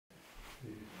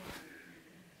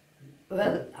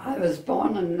Well, I was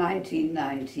born in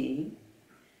 1919.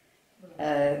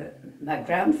 My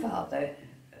grandfather,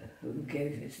 who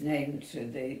gave his name to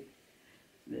the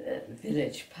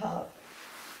village pub,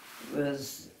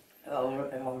 was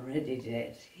already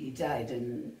dead. He died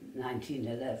in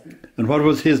 1911. And what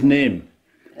was his name?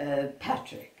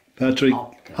 Patrick. Patrick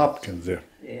Hopkins. Hopkins, yeah.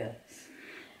 Yes.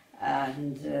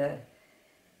 And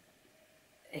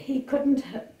he couldn't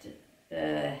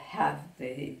have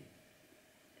the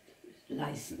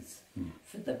license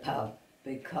for the pub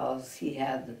because he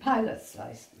had the pilot's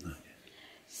license. Okay.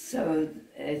 So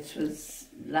it was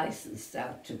licensed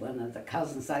out to one of the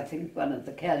cousins, I think one of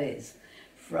the Kellys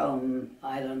from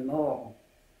Island Moor.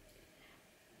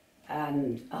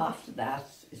 And after that,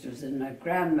 it was in my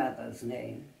grandmother's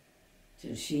name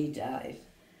till she died.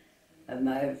 And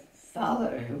my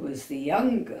father, who was the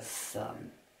youngest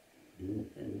son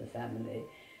in the family,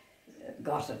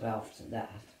 got it after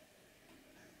that.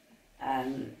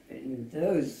 And in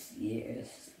those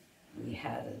years, we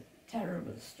had a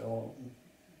terrible storm,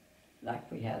 like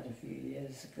we had a few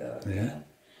years ago. Yeah.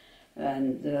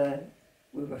 And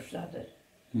we were flooded.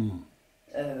 Mm.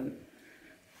 It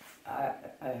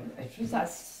was at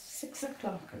 6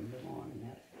 o'clock in the morning,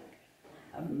 I think.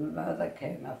 And my mother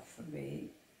came up for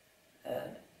me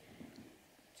to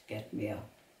get me up.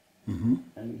 Mm-hmm.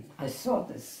 And I saw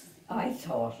this, I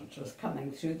thought it was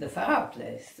coming through the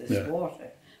fireplace, this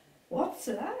water. What's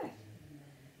that?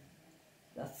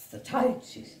 That's the tide,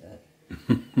 she said.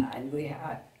 And we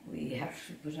have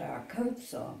to put our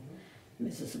coats on.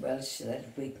 Mrs. Welsh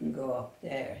said, we can go up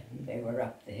there. They were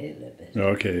up the hill a bit.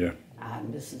 Okay, yeah.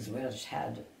 And Mrs. Welsh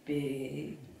had a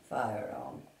big fire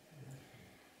on.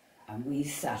 And we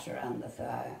sat around the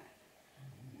fire.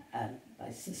 And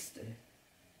my sister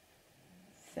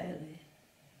fell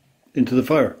into the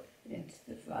fire? Into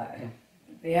the fire.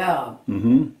 The arm.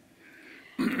 Mm-hmm.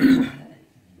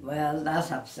 Well,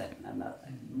 that upset my mother,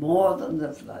 more than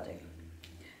the flooding.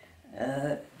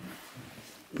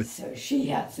 So she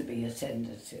had to be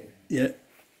attended to. Yeah.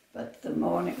 But the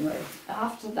morning,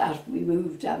 after that, we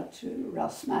moved out to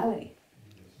Rosmally.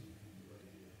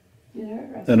 You know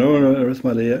Rosmally? I know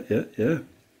Rosmally, yeah.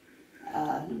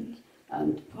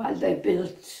 And while they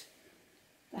built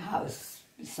the house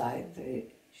beside the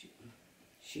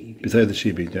Sheebeen. Beside the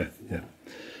Sheebeen, yeah.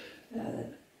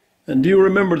 And do you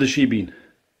remember the Sheebeen?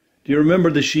 Do you remember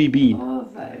the Sheebeen? Oh,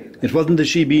 very well. It wasn't the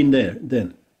Sheebeen there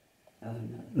then? Oh,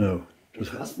 no. No.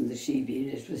 It wasn't the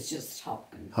Sheebeen, it was just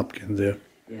Hopkins. Hopkins there.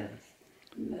 Yes.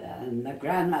 And my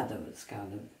grandmother was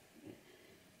kind of,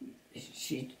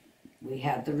 we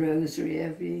had the rosary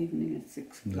every evening at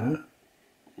 6 o'clock. Yeah.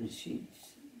 And she'd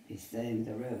be saying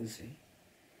the rosary.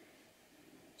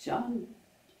 John,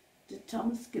 did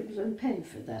Thomas Giblin pay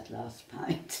for that last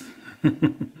pint?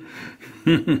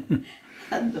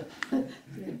 And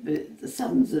the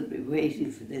sons would be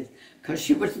waiting for this, because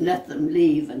she wouldn't let them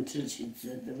leave until she'd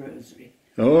said the rosary.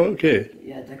 Oh, okay.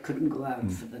 Yeah, they couldn't go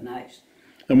out for the night.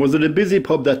 And was it a busy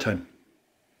pub that time?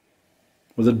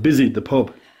 Was it busy, the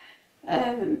pub?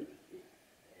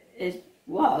 It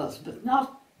was, but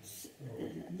not,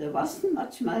 there wasn't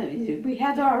much money. We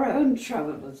had our own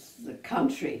troubles, the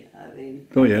country. I mean,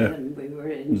 when we were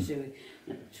into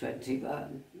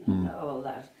 21 and all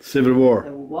that. Civil War.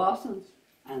 There wasn't,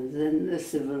 and then the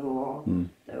Civil War,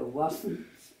 there wasn't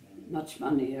much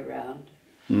money around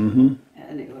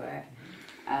anywhere.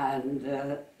 And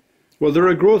was there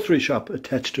a grocery shop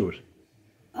attached to it?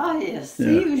 Ah, yes,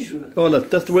 the usual. Oh,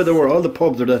 that's the way they were. All the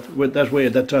pubs are that way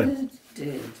at that time. It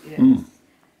did, yes.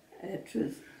 It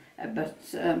was, but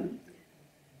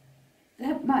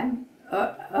that my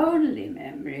only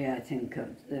memory, I think,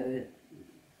 of the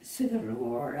Civil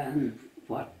War and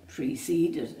what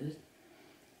preceded it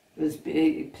was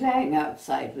playing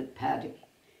outside with Paddy.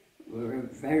 We were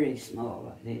very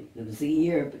small, I think. There was a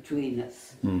year between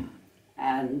us.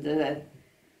 And the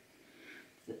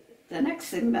next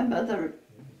thing, my mother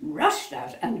rushed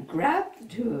out and grabbed the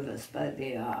two of us by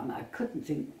the arm. I couldn't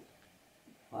think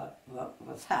what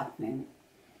was happening.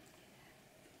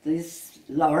 This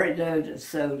lorry load of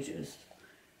soldiers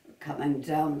were coming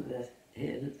down the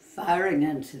hill, firing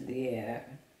into the air,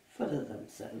 full of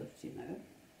themselves, you know.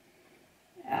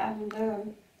 And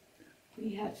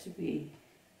we had to be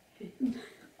hidden.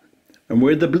 And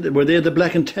were they the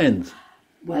black and tans?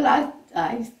 Well,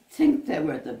 I think they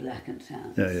were the black and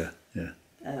tans. Yeah.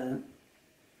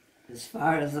 As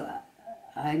far as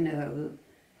I know,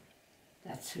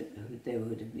 that's who they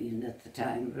would have been at the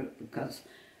time, because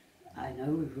I know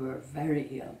we were very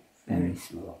young, very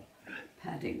small.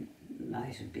 Paddy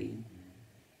might have been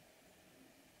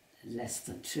less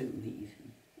than 2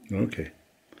 even. Okay.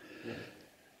 Yeah.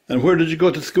 And where did you go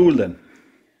to school then?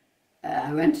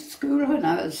 I went to school when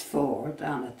I was 4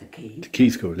 down at the Quay. The Quay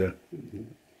School, yeah.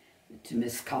 To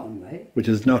Miss Conway. Which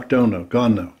is knocked down now,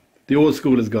 gone now. The old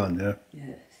school is gone, yeah.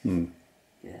 Yes.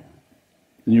 Yeah.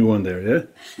 The new one there, yeah.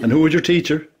 And who was your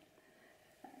teacher?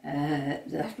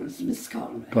 That was Miss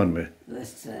Conway. Conway.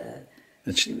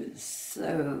 She was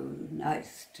so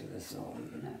nice to us all,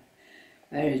 you know.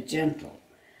 Very gentle.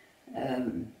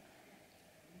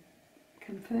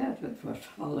 Compared with what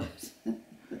followed.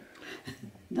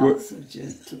 Not so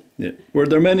gentle. Yeah. Were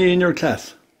there many in your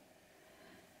class?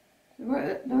 There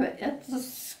were, at the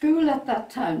school at that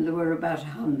time, there were about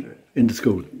 100. In the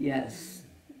school? Yes,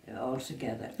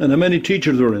 altogether. And how many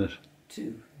teachers were in it?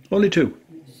 2. Only 2?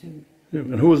 2. Yeah.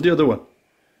 And who was the other one?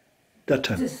 That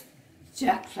time?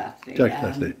 Jack Flatley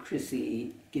and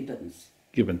Chrissy Gibbons.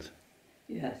 Gibbons.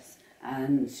 Yes,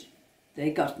 and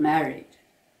they got married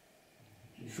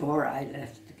before I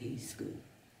left the Quay School.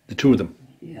 The 2 of them?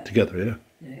 Yeah. Together, yeah?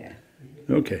 Yeah.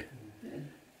 Okay.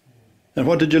 And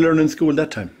what did you learn in school that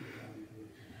time?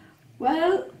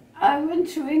 Well, I went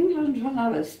to England when I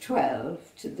was 12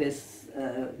 to this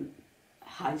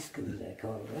high school, they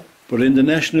called it. But in the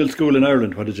national school in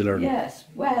Ireland, what did you learn? Yes,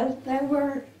 well, they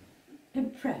were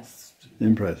impressed.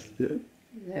 Impressed, yeah.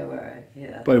 They were,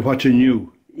 yeah. By what you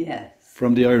knew? Yes.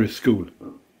 From the Irish school?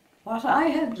 What I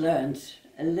had learned,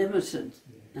 a limited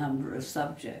number of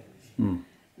subjects,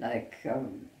 like,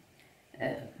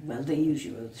 well, the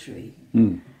usual 3.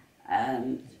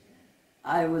 And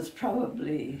I was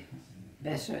probably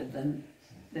better than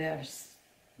their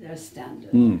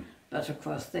standard. But of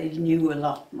course they knew a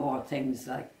lot more things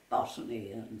like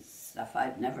botany and stuff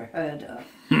I'd never heard of.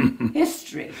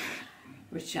 History,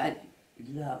 which I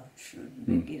loved from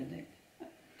the beginning. I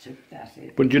took that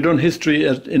in. But you done history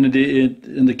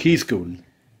in the Quay School?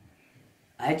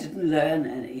 I didn't learn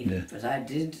any, Yeah. but I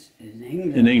did in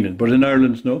England. In England, but in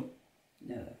Ireland, no?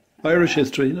 No. Irish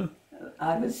history, no?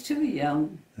 I was too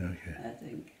young, Okay. I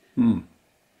think.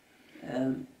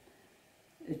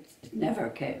 It never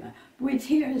came out. We'd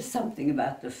hear something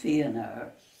about the Fianna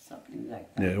or something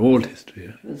like that. Yeah, old history,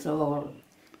 yeah. It was all...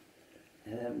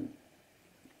 And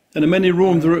how many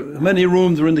rooms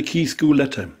were in the Quay School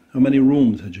that time? How many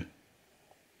rooms had you?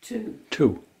 2.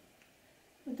 2.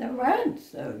 But there weren't,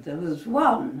 though. There was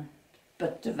 1,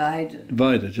 but divided.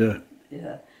 Divided, yeah.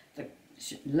 Yeah, the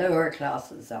lower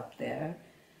classes up there,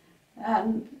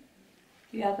 and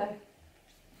the other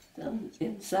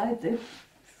inside the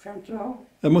front door.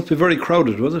 It must be very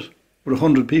crowded, was it? With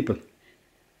 100 people.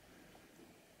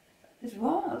 It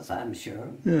was, I'm sure.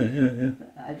 Yeah.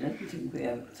 I didn't think we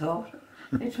ever thought.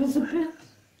 It was a bit...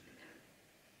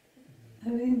 I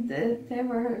mean, they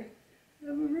were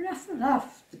rough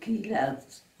enough, the Quay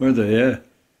lads. Were they, yeah?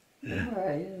 They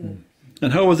were, yeah.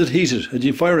 And how was it heated? Had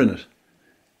you fire in it?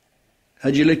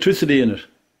 Had you electricity in it?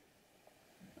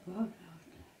 Oh, God.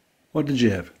 What did you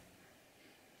have?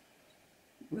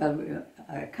 Well,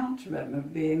 I can't remember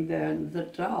being there in the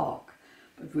dark,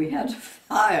 but we had a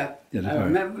fire. You had a I fire.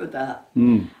 remember that.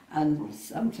 And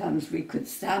sometimes we could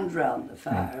stand round the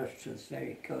fire, which was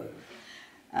very cold,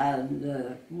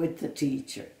 and with the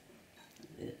teacher.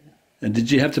 And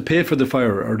did you have to pay for the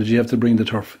fire, or did you have to bring the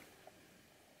turf?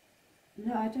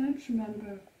 No, I don't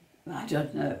remember. I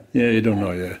don't know. Yeah, you don't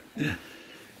know, yeah.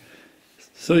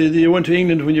 So you went to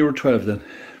England when you were 12 then?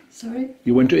 Sorry?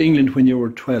 You went to England when you were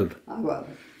 12? I was.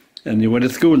 And you went to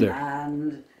school there?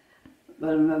 And,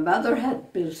 well, my mother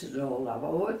had built it all up.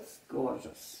 Oh, it's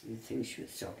gorgeous. You think she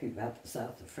was talking about the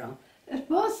south of France. It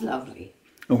was lovely.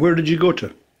 And where did you go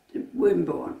to?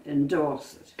 Wimborne in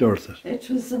Dorset. Dorset. It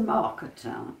was a market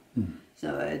town.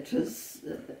 So it was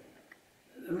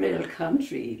a real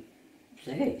country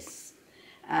place.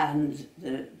 And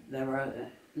there were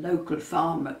local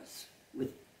farmers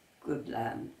with good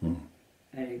land,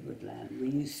 very good land. We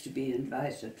used to be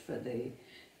invited for the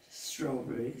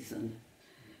strawberries and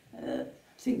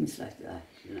things like that,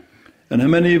 you know. And how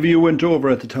many of you went over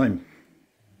at the time?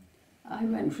 I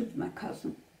went with my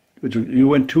cousin. You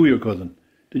went to your cousin.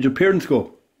 Did your parents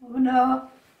go? Oh, no.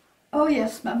 Oh,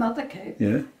 yes, my mother came.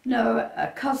 Yeah. No, a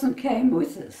cousin came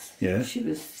with us. Yeah. She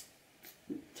was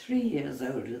 3 years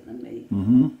older than me.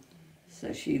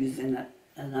 So she was in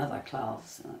another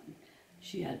class.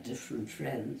 She had different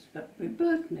friends, but we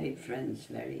both made friends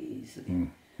very easily.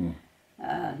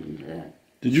 And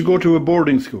did you go to a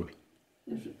boarding school?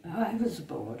 I was a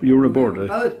boarder. You were a We boarder?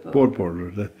 both Board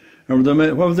boarders.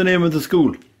 What was the name of the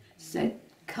school? St.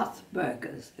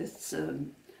 Cuthbert's. It's a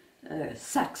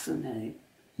Saxon name.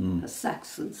 A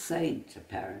Saxon saint,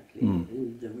 apparently,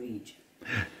 in the region.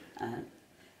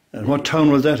 And what town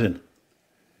was that in?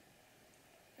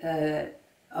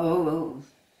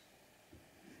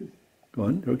 Go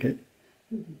on, okay.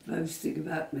 Boasting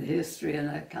about my history and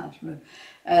I can't remember.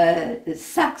 It's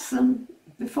Saxon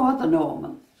before the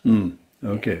Normans.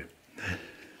 Okay.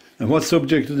 And what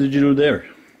subject did you do there?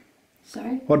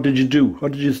 Sorry? What did you do?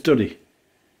 What did you study?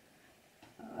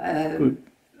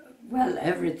 Well,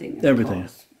 everything, of Everything.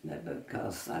 course,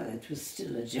 because it was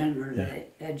still a general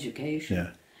education.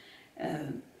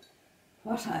 Yeah.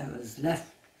 What I was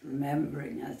left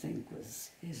remembering, I think,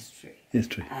 was history.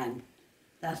 History. And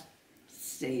that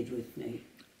stayed with me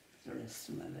the rest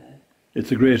of my life.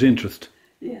 It's a great interest.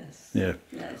 Yes. Yeah.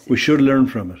 Yes, We should learn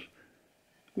from it.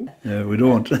 We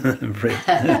don't, I'm afraid.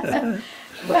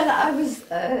 Well, I was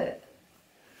a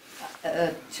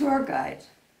tour guide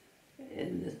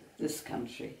in this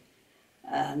country,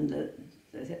 and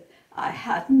I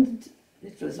hadn't,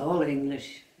 it was all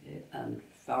English and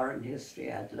foreign history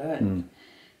I'd learned,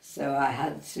 so I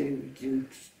had to do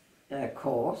a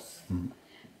course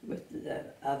with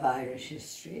of Irish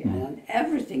history and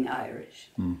everything Irish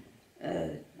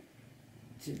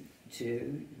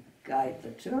to guide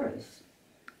the tourists.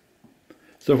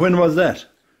 So when was that?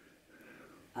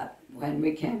 When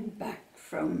we came back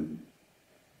from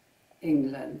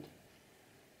England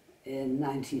in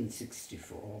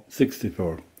 1964.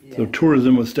 64. Yeah. So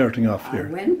tourism was starting off I here.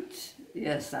 went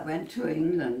to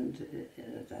England,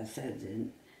 as I said,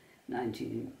 in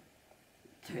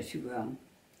 1931.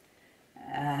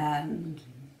 And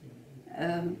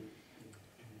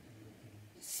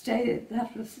stayed,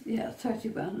 that was,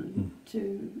 31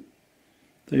 to...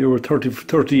 So you were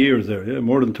 30 years there, yeah?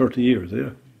 More than 30 years, yeah?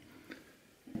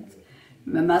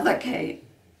 My mother came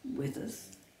with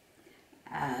us,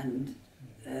 and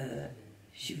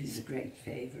she was a great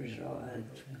favourite, of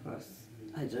course.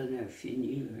 I don't know if you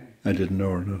knew her. I didn't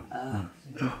know her, no.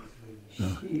 No.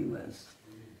 She was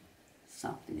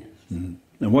something else.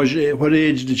 And what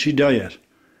age did she die at?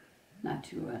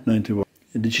 91. 91.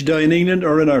 Did she die in England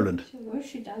or in Ireland?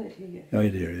 She died here. Oh,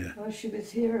 dear, yeah. Oh, she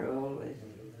was here always.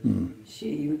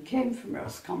 She came from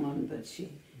Roscommon, but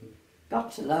she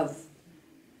got to love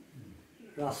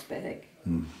Rosbeg.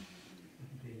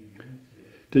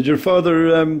 Did your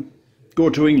father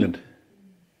go to England?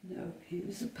 No, he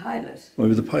was a pilot. Oh, he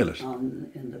was a pilot?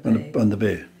 In the bay. On the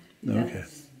bay. Okay.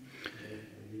 Yes.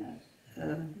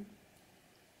 Do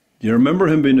you remember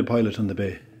him being a pilot on the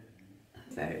bay?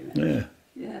 Very much. Yeah.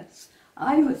 Yes.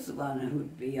 I was the one who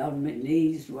would be on my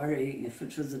knees worrying if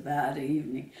it was a bad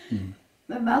evening.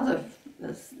 My mother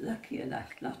was lucky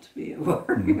enough not to be a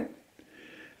worrier.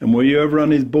 And were you ever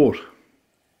on his boat?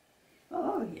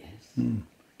 Oh, yes. Can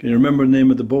you remember the name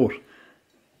of the boat?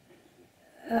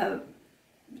 I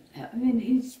mean,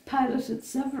 he's piloted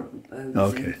several boats.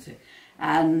 Okay.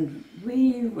 And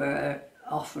we were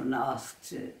often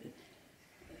asked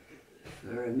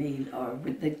for a meal, or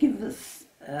they'd give us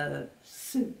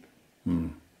soup.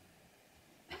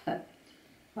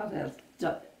 What else?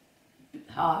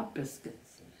 Hard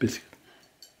biscuits. Biscuit.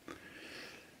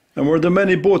 And were there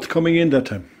many boats coming in that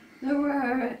time? There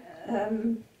were,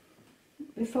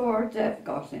 before Dev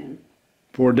got in.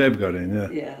 Before Deb got in, yeah.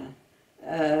 Yeah.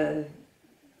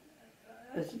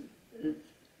 But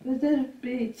there'd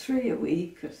be 3 a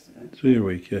week or so. 3 a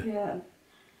week, yeah. Yeah.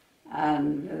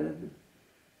 And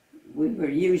we were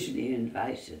usually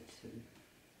invited to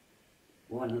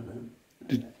one of them.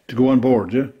 To go on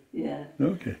board, yeah? Yeah.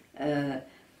 Okay.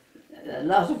 A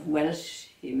lot of Welsh,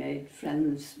 he made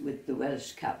friends with the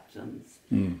Welsh captains,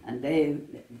 and they,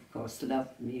 of course,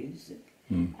 loved music.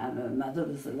 And my mother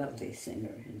was a lovely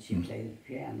singer, and she played the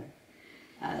piano.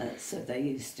 So they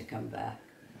used to come back.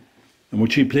 And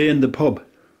would she play in the pub?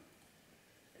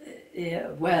 Yeah,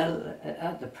 well,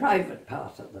 at the private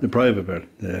part of The private part,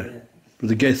 yeah. For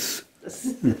the guests.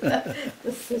 the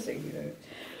sitting room.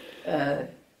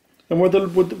 And would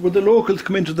the locals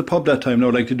come into the pub that time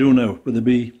now, like they do now? Would there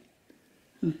be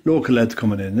local lads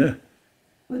coming in, yeah?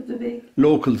 Would there be?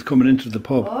 Locals coming into the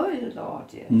pub? Oh,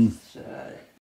 Lord, yes.